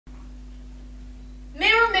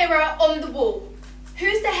mirror on the wall.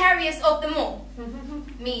 Who's the hairiest of them all?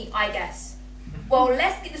 Me, I guess. Well,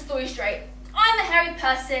 let's get the story straight. I'm a hairy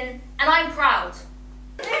person, and I'm proud.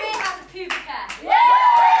 Who here has a pubic hair?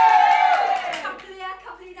 Yeah! Couple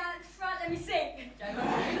of you down at the front, let me see.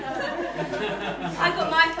 I got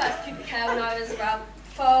my first pubic hair when I was about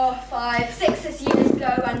 4, 5, 6 years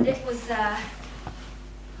ago, and it was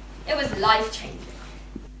life-changing.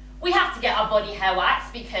 We have to get our body hair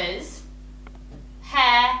waxed because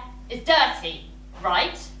hair is dirty,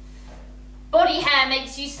 right? Body hair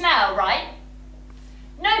makes you smell, right?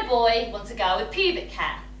 No boy wants a girl with pubic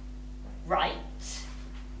hair, right?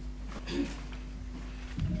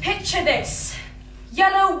 Picture this.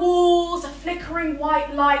 Yellow walls, a flickering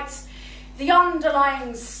white light, the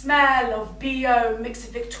underlying smell of BO mixed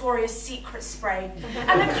with Victoria's Secret spray,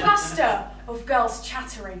 and a cluster of girls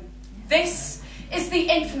chattering. This is the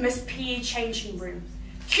infamous PE changing room.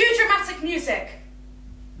 Cue dramatic music.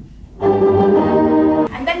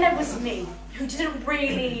 And then there was me, who didn't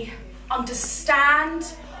really understand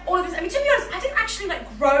all of this. I mean, to be honest, I didn't actually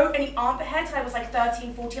grow any armpit hair till I was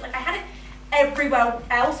 13, 14. I had it everywhere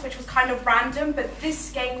else, which was kind of random, but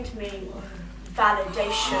this gained me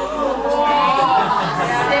validation.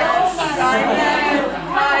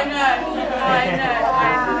 I know.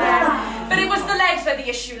 But it was the legs where the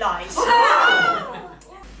issue lies.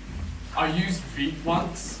 I used Veet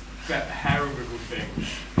once, that hair removal thing.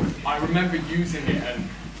 I remember using it and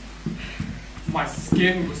my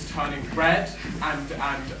skin was turning red and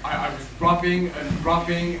I was rubbing and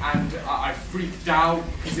I freaked out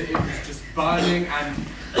because it was just burning, and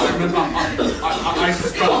I remember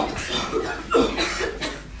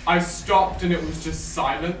I stopped and it was just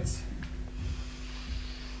silent.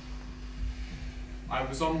 I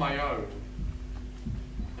was on my own.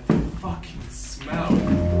 And the fucking smell.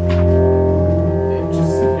 It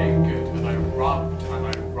just lingered and I rubbed and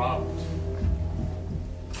I rubbed.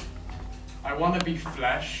 I want to be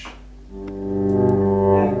flesh.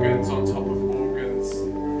 Organs on top of organs.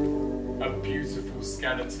 A beautiful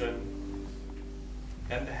skeleton.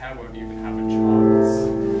 Then the hair won't even have a chance.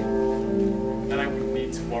 Then I wouldn't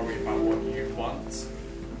need to worry about what you want.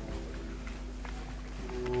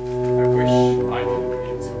 I wish I didn't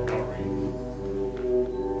need to worry.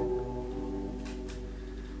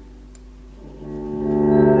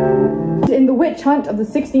 In the witch hunt of the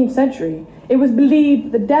 16th century, it was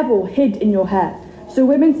believed the devil hid in your hair, so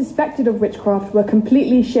women suspected of witchcraft were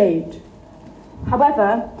completely shaved.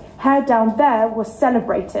 However, hair down there was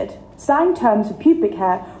celebrated. Slang terms for pubic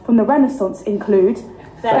hair from the Renaissance include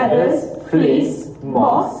feathers, fleece,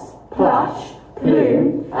 moss, plush,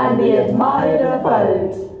 plume, and the admired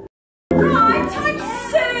abode. Right, I'm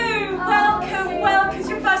Sue! Welcome, it's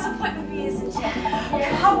your first appointment with me, isn't it?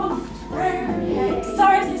 Come on through.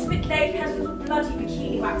 Sorry it's a little bit late, we had a little bloody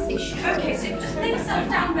bikini wax issue. Okay, so just lay yourself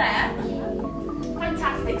down there.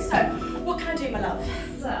 Fantastic, so, what can I do, my love?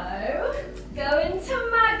 So, go into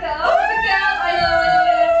Mago. Oh, the girl, I know.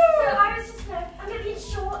 So I was just, I'm going to be in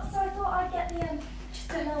short, so I thought I'd get the, just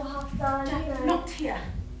a little half done, Not here.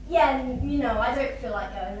 Yeah, and, I don't feel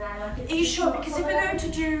like going there. Are you sure? Because if we're going to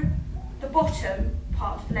do the bottom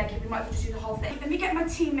part of the leg, we might as well just do the whole thing. Let me get my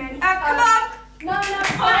team in. Come on! No,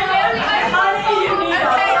 Honey, you need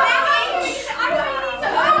okay,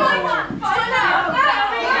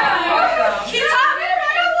 Keep up!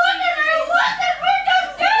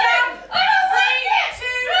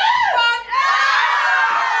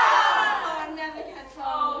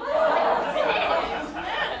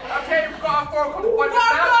 Okay, we've got our 4 o'clock appointment now.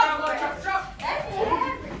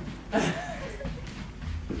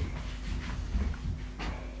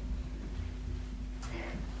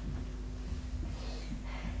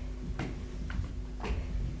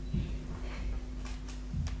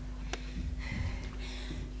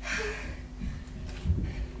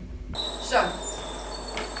 So,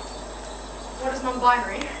 what does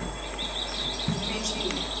non-binary mean to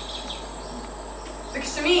you?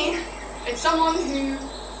 Because to me, it's someone who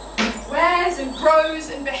wears and grows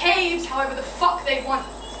and behaves however the fuck they want.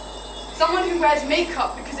 Someone who wears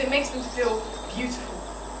makeup because it makes them feel beautiful.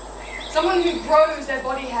 Someone who grows their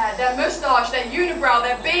body hair, their moustache, their unibrow,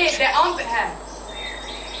 their beard, their armpit hair.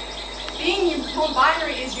 Being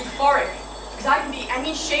non-binary is euphoric because I can be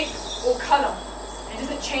any shape or colour. It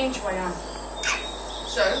doesn't change who I am.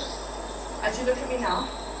 So, as you look at me now,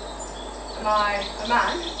 am I a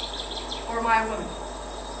man or am I a woman?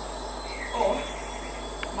 Or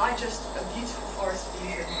am I just a beautiful forest for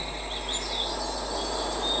you to admire?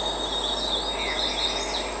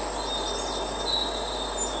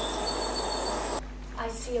 I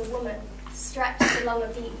see a woman stretched along a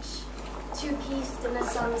beach, two-pieced in the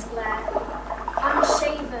sun's glare,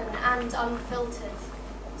 shaven and unfiltered,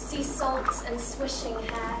 sea salt and swishing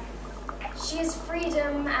hair. She is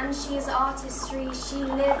freedom and she is artistry, she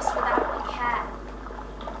lives without care.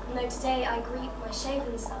 And though today I greet my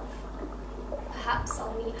shaven self, perhaps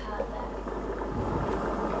I'll meet her there.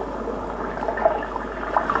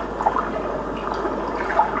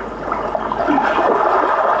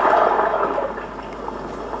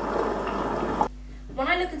 When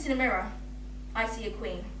I look into the mirror, I see a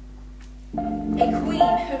queen. A queen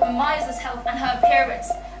who admires herself and her appearance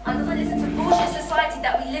and doesn't listen to bullshit society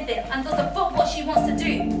that we live in and does the fuck what she wants to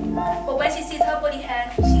do. But when she sees her body hair,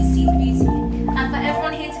 she sees beauty. And for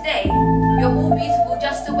everyone here today, you're all beautiful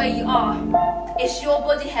just the way you are. It's your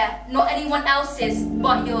body hair, not anyone else's,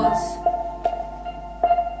 but yours.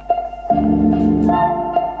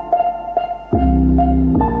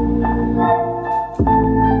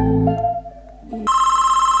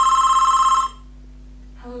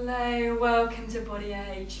 Hello, welcome to Body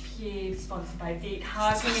Hair HQ, sponsored by Veet.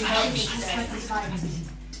 How can we help you today?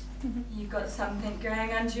 You've got something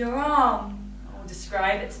going under your arm. Oh,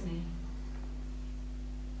 describe it to me.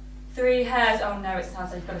 3 hairs. Oh no, it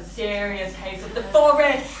sounds like you've got a serious case of the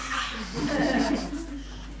forest.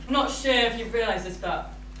 I'm not sure if you've realised this,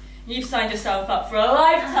 but you've signed yourself up for a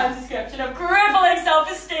lifetime subscription of crippling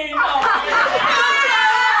self-esteem.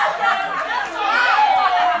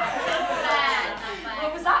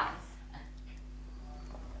 What was that?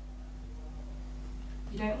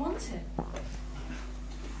 You don't want it?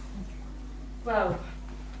 Well,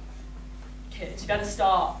 kid, you better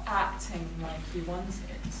start acting like you want it.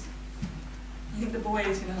 You think the boy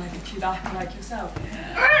is going to like you back like yourself? That's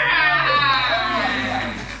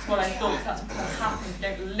what I thought. That's what's going to happen if you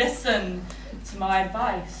don't listen to my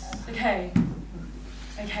advice. Okay,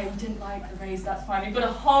 you didn't like the razor, that's fine. We've got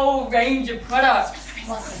a whole range of products.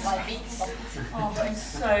 Oh, I'm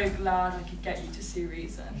so glad I could get you to see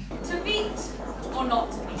reason. To Veet or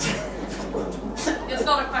not to Veet? It's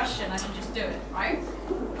not a question, I can just do it, right?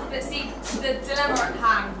 But see, the dilemma at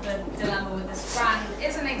hand, the dilemma with this brand,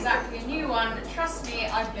 isn't exactly a new one. Trust me,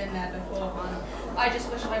 I've been there before, hon. I just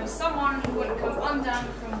wish I was someone who wouldn't come undone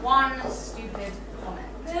from one stupid comment.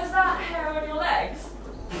 Is that hair on your legs?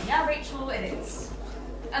 Yeah, Rachel, it is.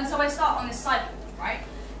 And so I start on this cycle, right?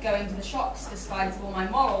 Going to the shops, despite all my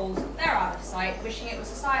morals, they're out of sight, wishing it was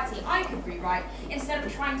society I could rewrite, instead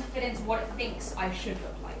of trying to fit into what it thinks I should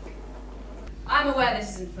look like. I'm aware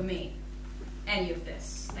this isn't for me, any of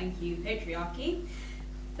this, thank you, patriarchy,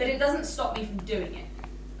 but it doesn't stop me from doing it.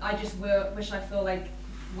 I just wish I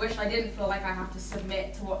didn't feel like I have to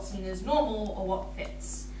submit to what's seen as normal or what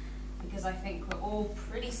fits, because I think we're all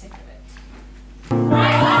pretty sick of it. We're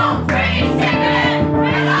all pretty sick of it!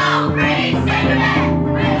 We're all pretty sick of it!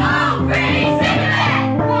 We're all pretty sick of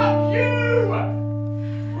it! Fuck you!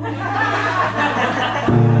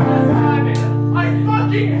 I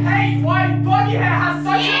fucking hate why body hair has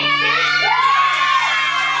such a big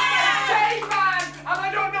shave, man! And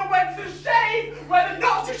I don't know when to shave, whether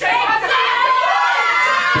not to shave.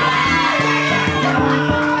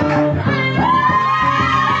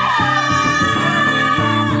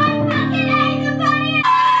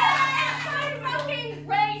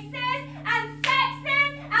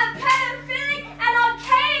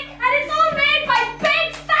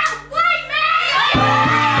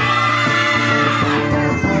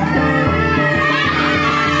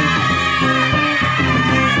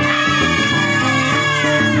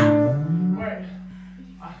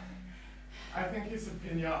 I think it's a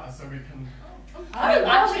pinata, so we can... I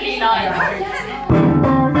actually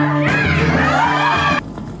like...